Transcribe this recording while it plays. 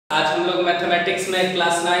आज हम लोग मैथमेटिक्स में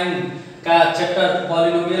क्लास 9 का चैप्टर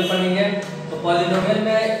पॉलिनोमियल पढ़ेंगे। तो पॉलिनोमियल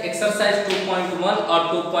में एक्सरसाइज 2.1 और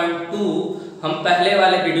 2.2 हम पहले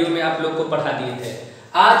वाले वीडियो में आप लोग को पढ़ा दिए थे।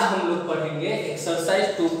 आज हम लोग पढ़ेंगे एक्सरसाइज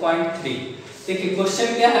 2.3। देखिए क्वेश्चन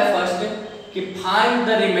क्या है फर्स्ट कि find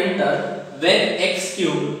the remainder when x³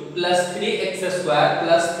 + 3x²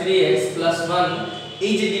 + 3x + 1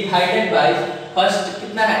 is divided by first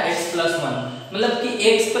कितना है x + 1, मतलब कि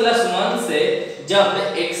x + 1 से जब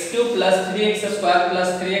x³ + 3x² +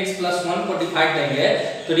 3x + 1 को डिवाइड देंगे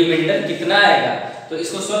तो रिमाइंडर कितना आएगा। तो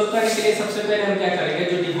इसको सॉल्व करने के लिए सबसे पहले हम क्या करेंगे,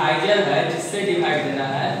 जो डिवाइजर है जिससे डिवाइड देना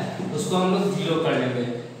है उसको हम लोग 0 कर लेंगे।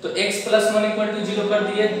 तो x + 1 = 0 कर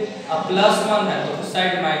दिए। अब +1 है तो उस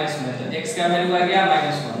साइड माइनस में, तो x का वैल्यू आ गया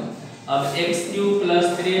 -1। अब x³ +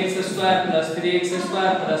 3x² + 3x²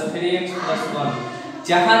 + 3x + 1,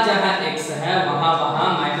 जहां जहां x है वहां वहां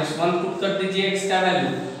 -1 पुट कर दीजिए x का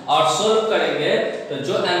वैल्यू और सोल्व करेंगे तो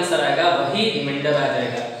जो आंसर आएगा वही रिमाइंडर आ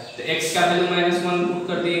जाएगा। तो x का वैल्यू -1 पुट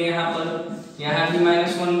कर दिए यहाँ पर, यहाँ भी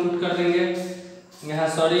 -1 पुट कर देंगे। यहाँ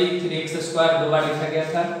सॉरी 3x² दो बार लिखा गया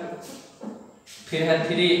था, फिर है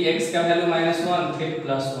 3x का वैल्यू -1 फिर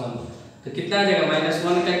 +1, तो कितना आ जाएगा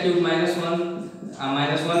 -1 का क्यूब -1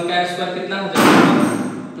 -1 का स्क्वायर कितना हो जाएगा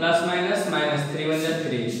प्लस माइनस माइनस 3 ×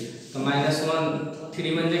 3, तो -1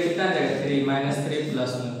 3 × कितना आ जाएगा 3 -3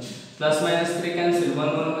 +1 + -3 कैंसिल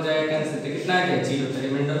 1 1 हो जाएगा कैंसिल, तो कितना आ गया 0, तो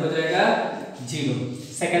रिमाइंडर हो जाएगा 0।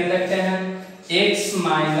 सेकंड देखते हैं x -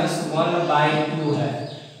 1/2 है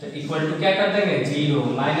तो इक्वल टू क्या कर देंगे 0,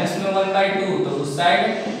 माइनस में 1/2 तो उस साइड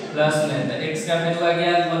प्लस में, तो x का वैल्यू आ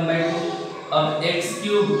गया 1/2। अब x³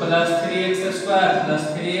 + 3x² +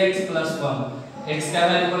 3x + 1, x का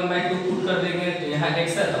वैल्यू 1/2 पुट कर देंगे, तो यहाँ x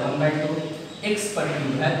है तो 1/2, x पर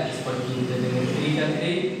क्यूब है x पर क्यूब दे देंगे 3 का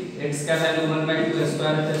 3, x का वैल्यू 1/2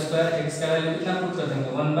 स्क्वायर x का वैल्यू कितना पुट कर देंगे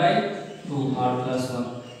 1/2 और +1,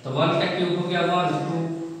 तो 1 का क्यूब हो गया 1, 2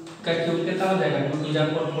 का क्यूब कितना हो जाएगा 2 ×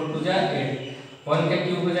 4 4 × 8, 1 का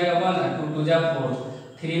क्यूब हो जाएगा 1 2 × 4,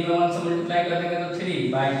 3 में 1 से मल्टीप्लाई कर देंगे तो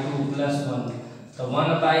 3/2 + 1, तो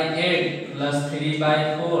 1/8 +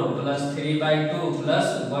 3/4 + 3/2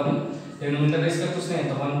 + 1, रिमाइंडर इसका कुछ नहीं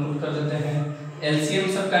तो 1 पुट कर देते हैं। एलसीएम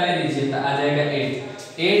सबका ले लीजिए तो आ जाएगा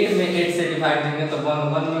 8 में 8 से डिवाइड देंगे तो 1 में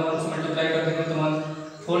 1 से मल्टीप्लाई कर देंगे तो 1,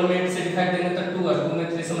 4 में 8 से डिवाइड देंगे तो 2 और 2 में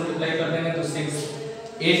 3 से मल्टीप्लाई कर देंगे तो 6,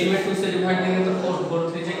 8 में 2 से डिवाइड देंगे तो 4 4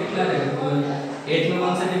 3 से कितना आ जाएगा 12, 8 में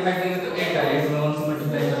 1 से डिवाइड देंगे तो 8 और 8 में 1 से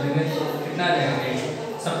मल्टीप्लाई कर देंगे तो कितना आ जाएगा 8।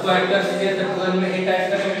 सबको ऐड कर दीजिए तो 12 में 8 ऐड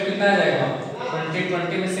करेंगे तो कितना आ जाएगा 20,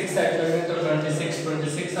 20 में 6 ऐड करेंगे तो 26,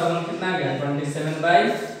 26 और 1 कितना आ गया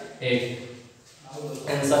 27/8,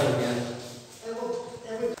 आंसर हो गया।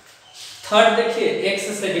 थर्ड देखिए x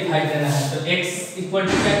से डिवाइड देना है तो x इक्वल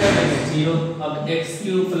टू क्या कर देंगे 0। अब x³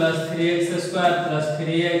 + 3x² +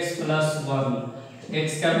 3x + 1, x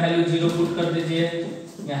का वैल्यू 0 पुट कर दीजिए,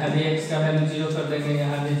 यहाँ भी x का वैल्यू 0 कर देंगे,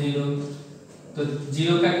 यहाँ भी 0, तो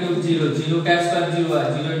 0 का क्यूब 0, 0 का स्क्वायर 0 है,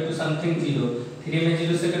 0 * समथिंग 0, 3 में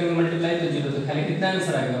 0 से करेंगे मल्टीप्लाई तो 0, तो खाली कितना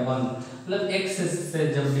आंसर आएगा 1, मतलब x से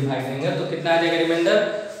जब डिवाइड देंगे तो कितना आ जाएगा रिमाइंडर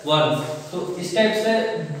 1। तो इस टाइप से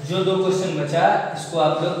जो दो क्वेश्चन बचा इसको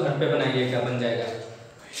आप लोग घर पे बनाइए, क्या बन जाएगा।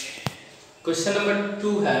 क्वेश्चन नंबर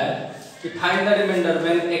 2 है कि find the remainder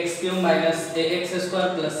when x³ - ax²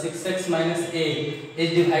 + 6x - a is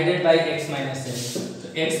divided by x - a। तो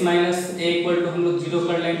x - a इक्वल टू हम लोग 0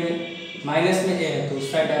 कर लेंगे, माइनस में a है तो उस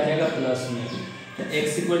साइड आ जाएगा प्लस में, तो x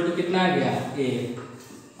इक्वल टू कितना आ गया a।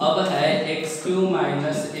 अब है x³ -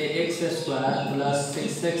 ax² +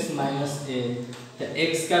 6x - a, तो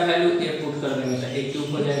x का वैल्यू a पुट कर देंगे तो a³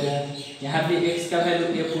 हो जाएगा, यहाँ भी x का वैल्यू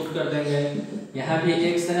a पुट कर देंगे, यहाँ भी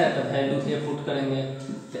x है तो वैल्यू a पुट करेंगे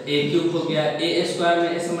तो a³ हो गया, a² में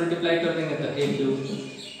a से मल्टीप्लाई कर देंगे तो a³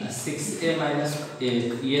 6a - a,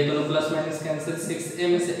 ये दोनों प्लस माइनस कैंसिल, 6a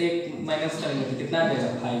में से 1 माइनस करेंगे तो कितना आ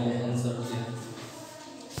जाएगा 5 है, आंसर हो गया।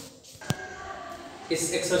 इस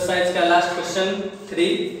एक्सरसाइज का last question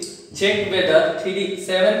 3, check whether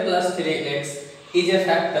 7 + 3x is a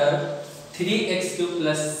factor 3x³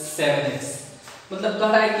 + 7x, मतलब कह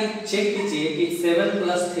रहा है कि चेक कीजिए कि 7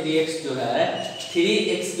 + 3x जो है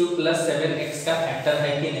 3x³ + 7x का फैक्टर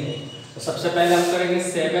है कि नहीं। तो सबसे पहले हम करेंगे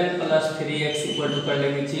 7 + 3x इक्वल टू कर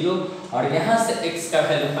लेंगे 0 और यहाँ से x का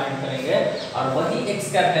वैल्यू फाइंड करेंगे और वही x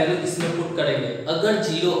का वैल्यू इसमें पुट करेंगे। अगर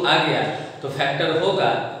 0 आ गया तो फैक्टर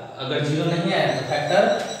होगा, अगर 0 नहीं आया तो फैक्टर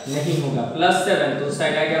नहीं होगा। +7 तो उस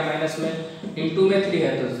साइड आ गया माइनस में, इनटू में 3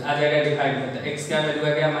 है तो आ जाएगा डिवाइड में, तो x का वैल्यू आ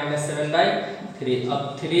गया -7/3। अब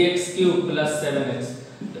 3x³ + 7x,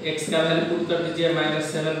 तो x का वैल्यू पुट कर दीजिए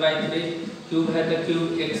 -7/3, क्यूब है तो क्यूब,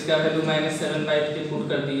 x का वैल्यू -7/3 पुट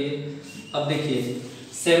कर दिए। अब देखिए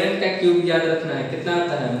 7 का क्यूब याद रखना है, कितना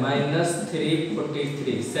आता है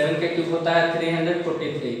 -343। 7 का क्यूब होता है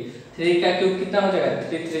 343। 3 का क्यूब कितना हो जाएगा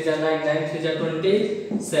 3 3 जा 9, 9 3 जा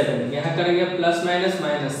 27। यहाँ करेंगे प्लस माइनस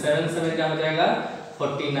माइनस, 7 7 क्या हो जाएगा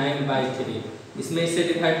 49/3। इसमें इसे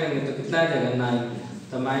डिवाइड करेंगे तो कितना आ जाएगा 9,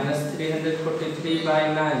 तो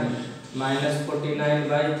 -343/9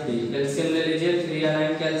 -49/3। एलसीएम ले लीजिए, 3 या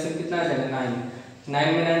 9 का एलसीएम कितना आ जाएगा 9।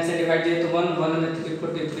 9 में 9 से डिवाइड किए तो 1, 1 में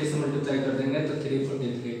 343 से मल्टीप्लाई कर देंगे तो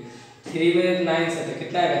 343। 3 में 9 से तो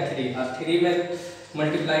कितना आएगा 3, और 3 में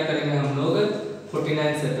मल्टीप्लाई करेंगे हम लोग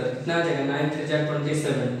 49 से तो कितना आ जाएगा 9 3 जा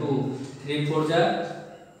 27, 2 3 4 जा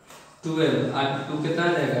 12, और 2 कितना आ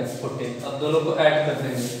जाएगा 14। अब दोनों को ऐड कर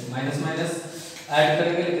देंगे, माइनस माइनस ऐड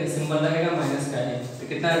करेंगे लेकिन सिंबल लगेगा माइनस का ही, तो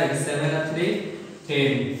कितना आ जाएगा 7 और 3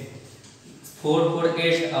 10, 4 4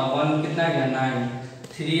 8 और 1 कितना आ गया 9,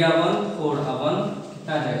 3 और 1 4 और 1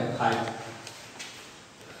 कितना आ जाएगा 5,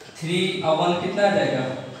 3 और 1 कितना आ जाएगा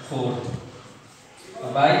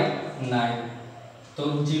 4/9। तो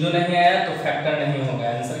 0 नहीं आया तो फैक्टर नहीं होगा,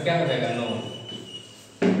 आंसर क्या हो जाएगा नो।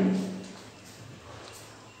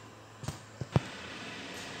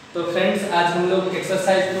 तो फ्रेंड्स आज हम लोग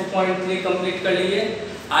एक्सरसाइज 2.3 कंप्लीट कर लिए।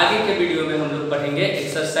 आगे के वीडियो में हम लोग पढ़ेंगे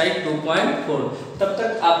एक्सरसाइज 2.4। तब तक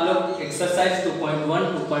आप लोग एक्सरसाइज 2.1,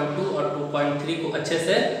 2.2 और 2.3 को अच्छे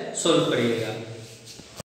से सोल्व करिएगा।